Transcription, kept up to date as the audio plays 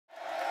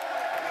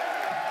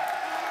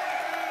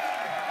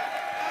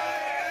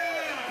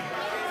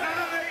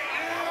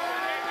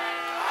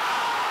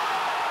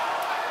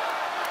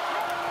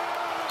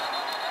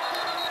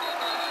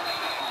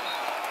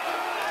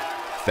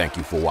Thank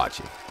you for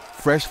watching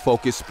Fresh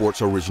Focus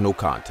Sports original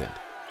content.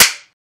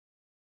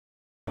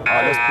 All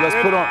right, let's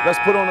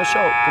put on a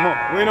show. Come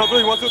on. Win on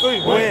three. 1, 2,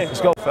 3. Win.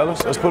 Let's go,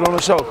 fellas. Let's put on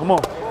a show. Come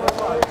on.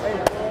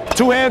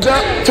 2 hands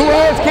up. 2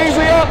 hands.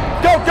 Kingsley up.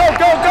 Go, go,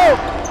 go, go.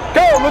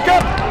 Go. Look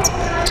up.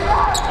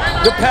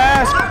 Good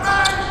pass.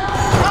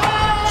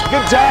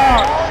 Good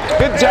job.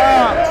 Good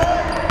job.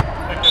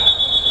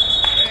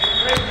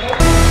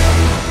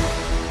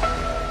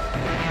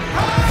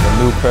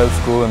 The new prep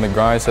school and the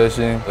grind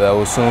session that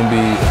will soon be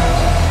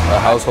a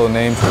household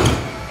name.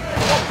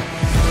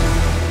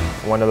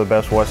 One of the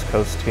best West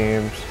Coast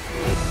teams.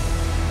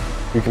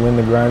 You can win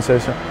the grind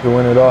session, you can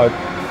win it all.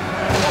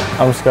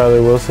 I'm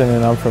Skylar Wilson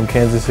and I'm from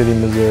Kansas City,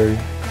 Missouri.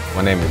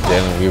 My name is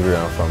Jalen Weaver,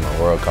 I'm from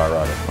Aurora,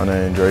 Colorado. My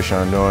name is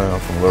Drayshawn Doan, I'm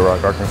from Little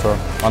Rock, Arkansas.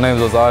 My name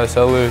is Josiah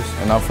Sellers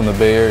and I'm from the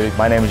Bay Area.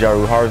 My name is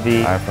Yaru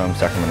Harvey. I'm from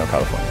Sacramento,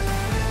 California.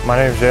 My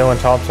name is Jalen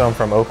Thompson, I'm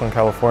from Oakland,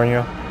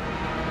 California.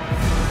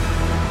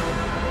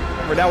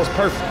 That was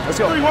perfect. Let's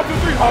go. 3, 1, 2,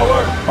 3. Hard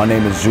work. My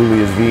name is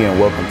Julius V and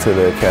welcome to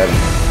the Academy.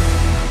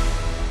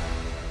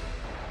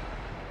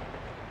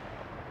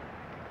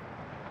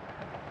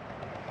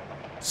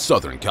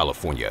 Southern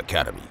California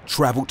Academy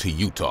traveled to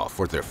Utah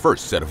for their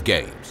first set of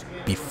games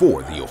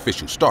before the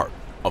official start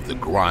of the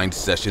grind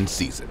session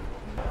season.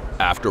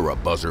 After a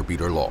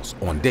buzzer-beater loss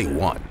on day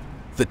 1,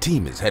 the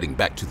team is heading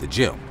back to the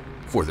gym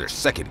for their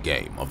second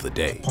game of the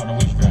day.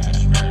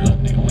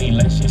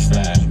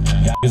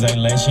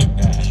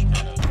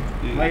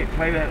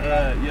 Play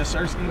that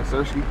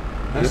Yesersky.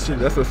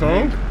 That's a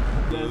song?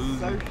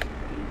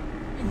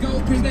 Go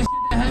pitch that shit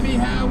that had me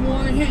high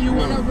one hit. You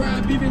wanna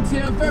ride beef and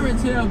tell fairy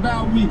tale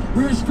about me.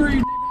 Real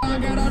street nigga, I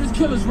got all these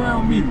killers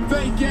around me.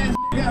 Fake ass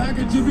nigga, how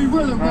could you be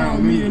real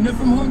around me? And if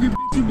I'm hungry,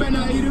 bitch, you better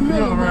not eat a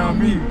meal around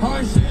me.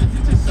 Hard shit,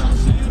 it's just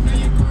soft shit, now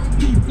you grown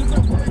deep. Look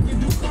up work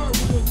and do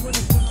cartwheels when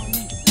it's on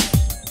me.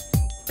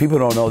 People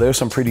don't know there's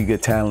some pretty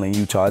good talent in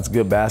Utah. It's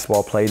good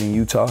basketball played in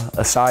Utah,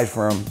 aside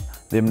from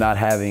them not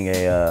having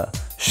a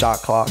shot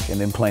clock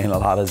and then playing a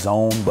lot of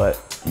zone, but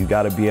you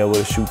gotta be able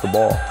to shoot the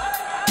ball.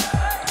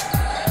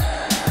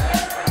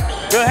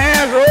 Good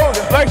hands, roll.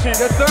 Deflection.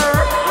 Good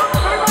serve.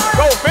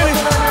 Go, finish.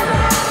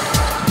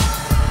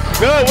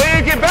 Good,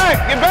 Wade. Get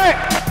back. Get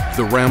back.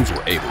 The Rams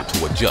were able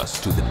to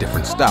adjust to the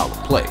different style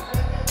of play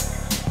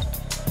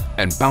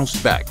and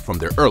bounced back from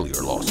their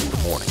earlier loss in the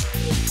morning,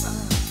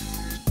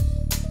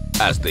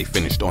 as they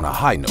finished on a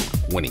high note,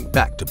 winning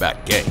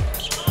back-to-back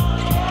games.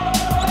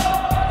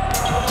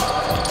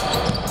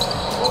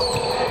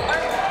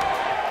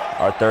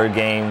 Our third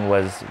game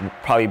was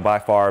probably by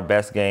far our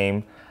best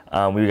game.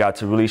 We got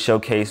to really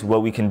showcase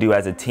what we can do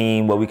as a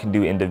team, what we can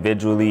do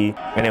individually,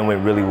 and it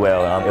went really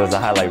well. It was a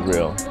highlight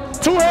reel.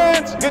 2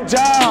 hands, good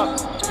job,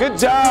 good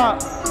job.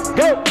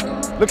 Go,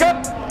 look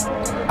up.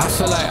 I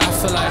feel like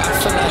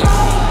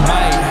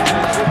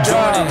Mike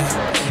Jordan.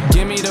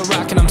 Give me the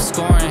rock and I'm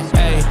scoring.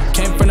 Hey,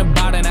 came from the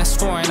bottom, that's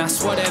foreign. I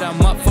swear that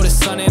I'm up for the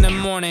sun in the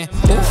morning.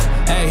 Oof,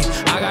 hey,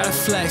 I gotta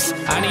flex.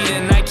 I need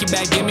a Nike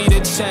bag, give me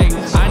the check.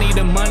 I need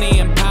the money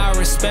and power,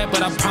 respect,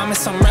 but I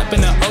promise I'm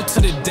repping the O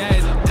to the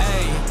dead.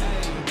 Hey.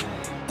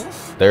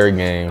 Third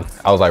game,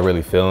 I was like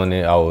really feeling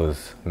it. I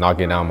was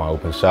knocking down my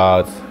open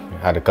shots,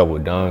 had a couple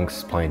of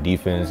dunks, playing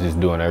defense, just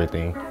doing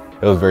everything.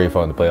 It was very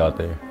fun to play out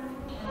there.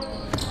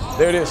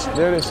 There it is,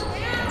 there it is.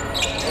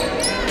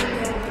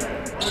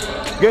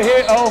 Good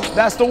hit, oh,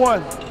 that's the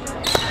one.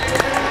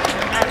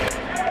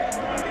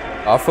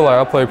 I feel like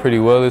I played pretty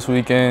well this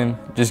weekend,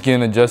 just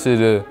getting adjusted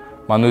to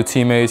my new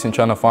teammates and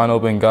trying to find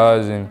open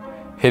guys and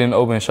hitting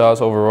open shots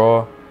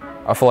overall.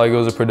 I feel like it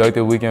was a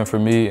productive weekend for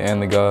me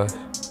and the guys.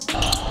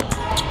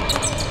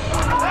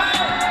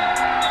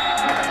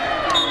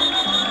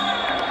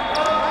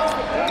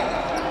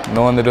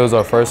 Knowing that it was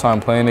our first time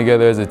playing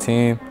together as a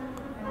team,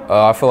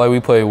 I feel like we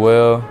played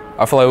well.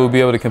 I feel like we'll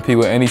be able to compete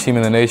with any team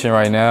in the nation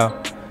right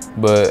now.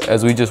 But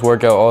as we just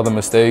work out all the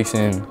mistakes,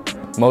 and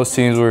most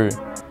teams were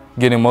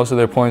getting most of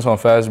their points on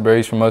fast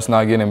breaks from us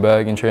not getting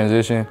back in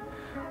transition.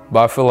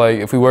 But I feel like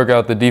if we work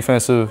out the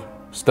defensive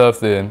stuff,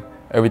 then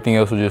everything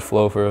else will just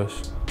flow for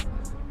us.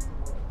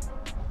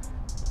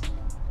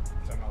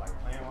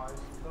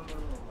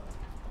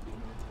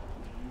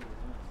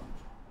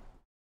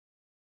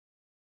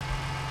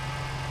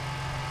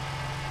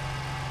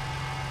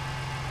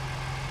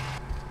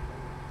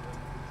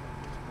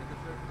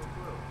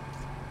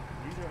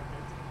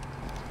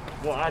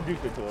 Well, I do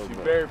think so. She's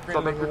very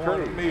friendly. So make the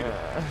trade.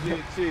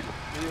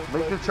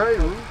 Make the trade,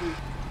 Rudy.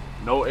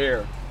 No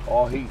air,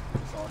 all heat.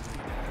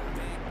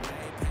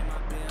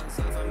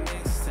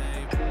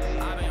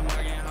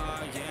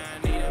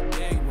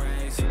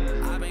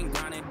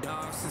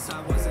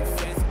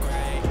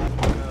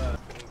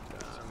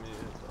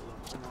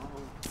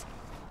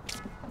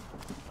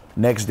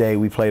 Next day,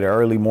 we played an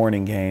early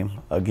morning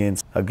game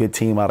against a good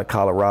team out of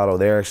Colorado.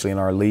 They're actually in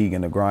our league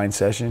in the grind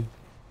session.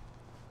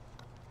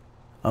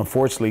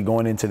 Unfortunately,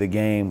 going into the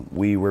game,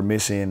 we were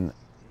missing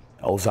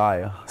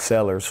Josiah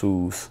Sellers,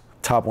 who's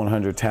top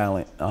 100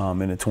 talent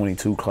in the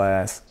 22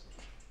 class.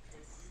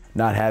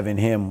 not having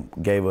him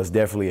gave us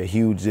definitely a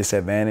huge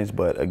disadvantage.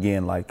 But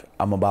again, like,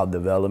 I'm about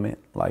development.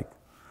 Like,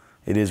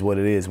 it is what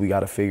it is. We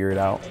got to figure it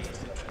out.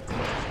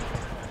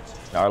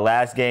 Our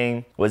last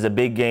game was a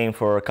big game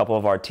for a couple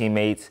of our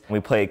teammates. We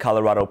played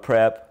Colorado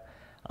Prep.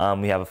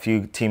 We have a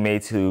few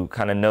teammates who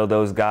kind of know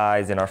those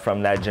guys and are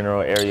from that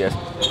general area.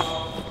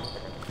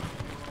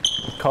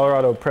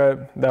 Colorado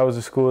Prep, that was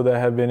a school that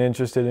had been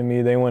interested in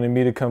me. They wanted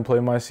me to come play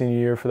my senior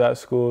year for that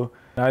school.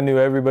 I knew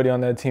everybody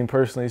on that team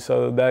personally,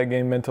 so that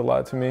game meant a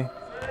lot to me.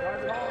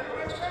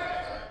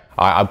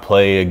 I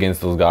played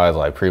against those guys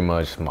like pretty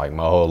much like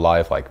my whole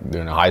life, like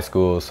during high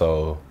school,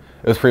 so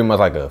it was pretty much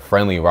like a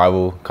friendly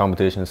rival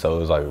competition, so it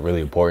was like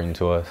really important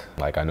to us.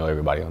 Like, I know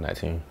everybody on that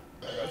team.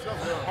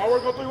 Hard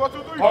work, go 3, 1,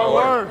 2, 3. Hard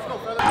work.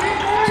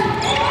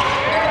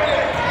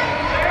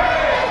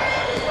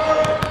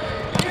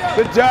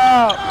 Good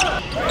job.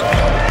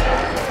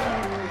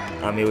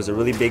 It was a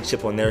really big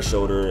chip on their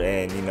shoulder,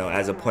 and you know,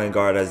 as a point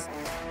guard, as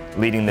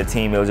leading the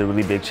team, it was a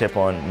really big chip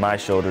on my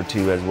shoulder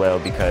too as well,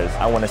 because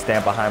I want to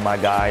stand behind my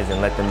guys and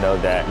let them know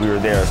that we were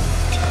there.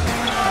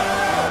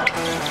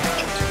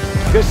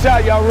 Good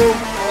shot, Yaru.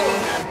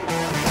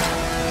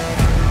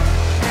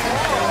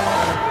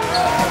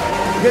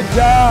 Good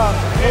job.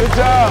 Good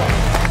job.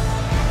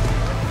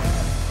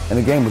 And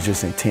the game was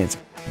just intense.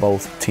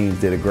 Both teams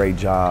did a great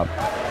job.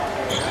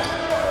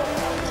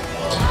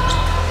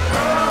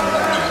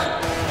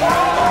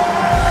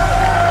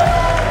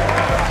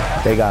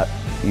 They got,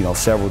 you know,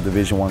 several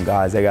Division I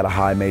guys. They got a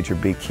high major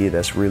big kid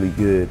that's really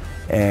good.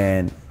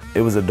 And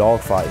it was a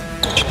dogfight.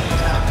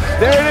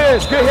 There it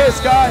is. Good hit,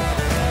 Sky.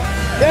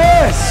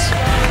 Yes.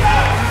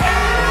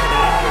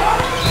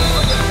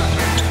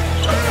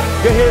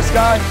 Good hit,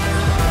 Sky.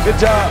 Good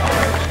job.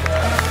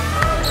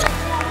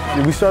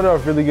 We started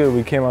off really good.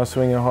 We came out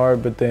swinging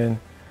hard, but then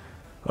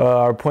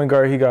our point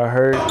guard, he got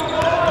hurt.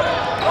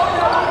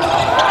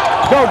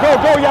 Go, go,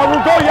 go,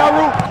 Yaru. Go,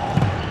 Yaru.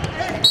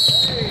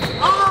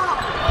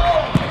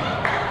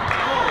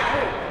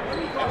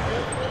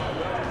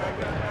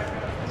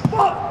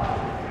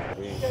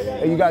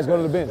 Hey, you guys go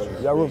to the bench.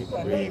 Yaru.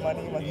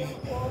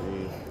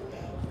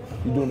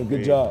 You're doing a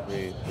good job.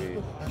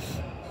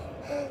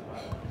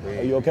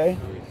 Are you okay?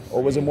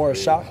 Or was it more a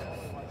shock?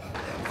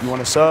 You want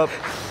to sub?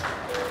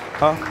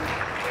 Huh?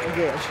 I'm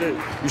good, I'm straight.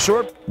 You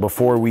sure?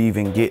 Before we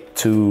even get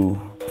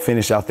to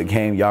finish out the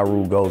game,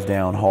 Yaru goes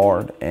down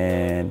hard,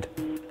 and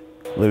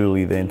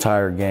literally the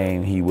entire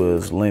game he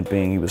was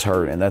limping, he was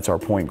hurt, and that's our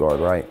point guard,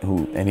 right?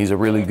 And he's a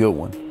really good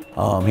one.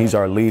 He's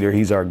our leader,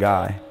 he's our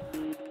guy.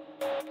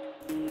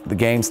 The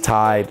game's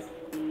tied,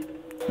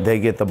 they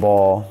get the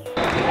ball.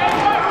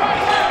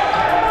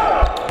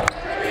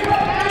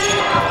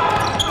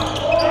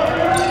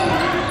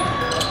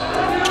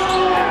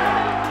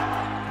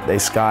 They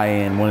sky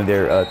in one of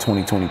their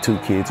 2022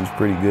 kids who's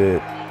pretty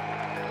good.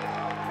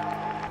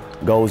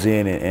 Goes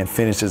in and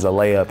finishes a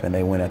layup, and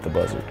they win at the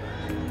buzzer.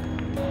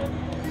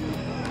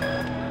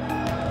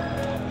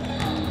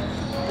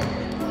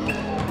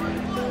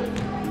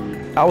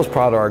 I was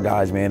proud of our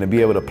guys, man, to be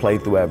able to play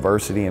through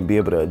adversity and be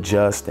able to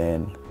adjust,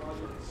 and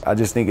I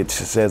just think it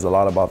says a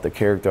lot about the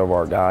character of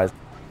our guys.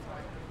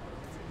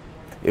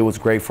 It was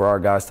great for our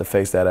guys to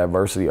face that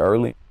adversity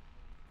early.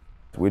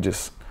 We're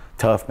just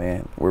tough,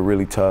 man. We're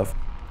really tough.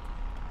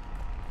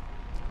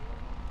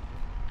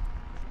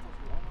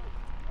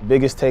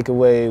 Biggest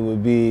takeaway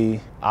would be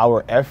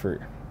our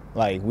effort.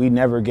 Like, we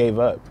never gave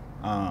up.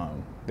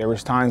 There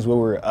was times where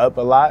we were up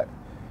a lot,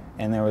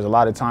 and there was a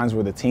lot of times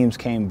where the teams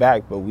came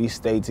back, but we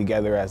stayed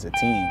together as a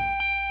team.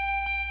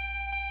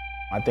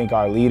 I think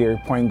our leader,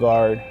 point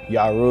guard,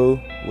 Yaru,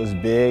 was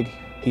big.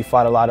 He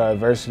fought a lot of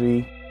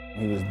adversity.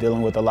 He was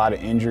dealing with a lot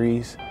of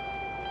injuries.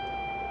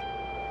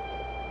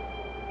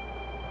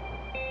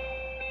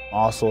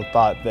 Also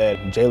thought that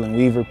Jalen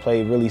Weaver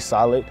played really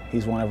solid.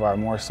 He's one of our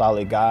more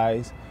solid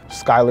guys.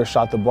 Skylar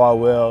shot the ball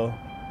well.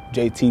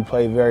 JT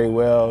played very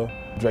well.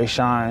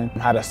 Drayshawn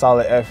had a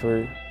solid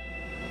effort.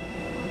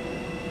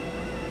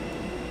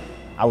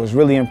 I was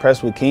really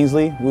impressed with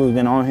Kingsley. We've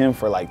been on him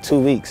for like 2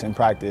 weeks in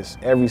practice,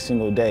 every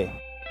single day.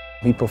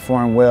 He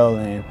performed well,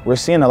 and we're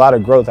seeing a lot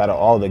of growth out of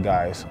all the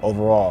guys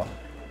overall.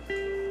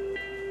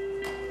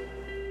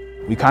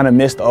 We kind of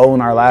missed O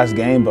in our last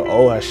game, but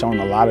O has shown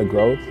a lot of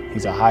growth.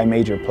 He's a high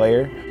major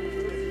player.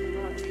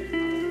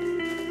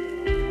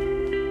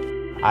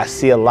 I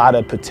see a lot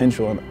of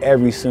potential in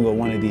every single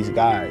one of these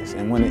guys,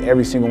 and when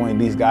every single one of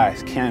these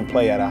guys can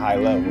play at a high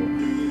level.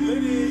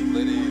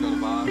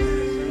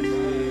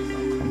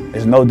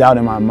 There's no doubt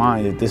in my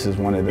mind that this is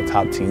one of the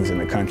top teams in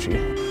the country.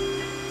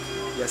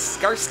 Yes,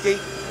 Skarsky.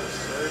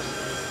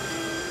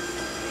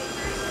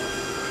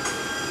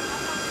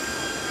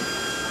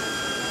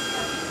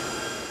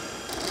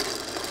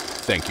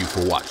 Thank you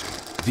for watching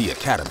The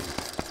Academy.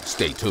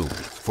 Stay tuned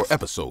for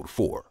episode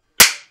 4.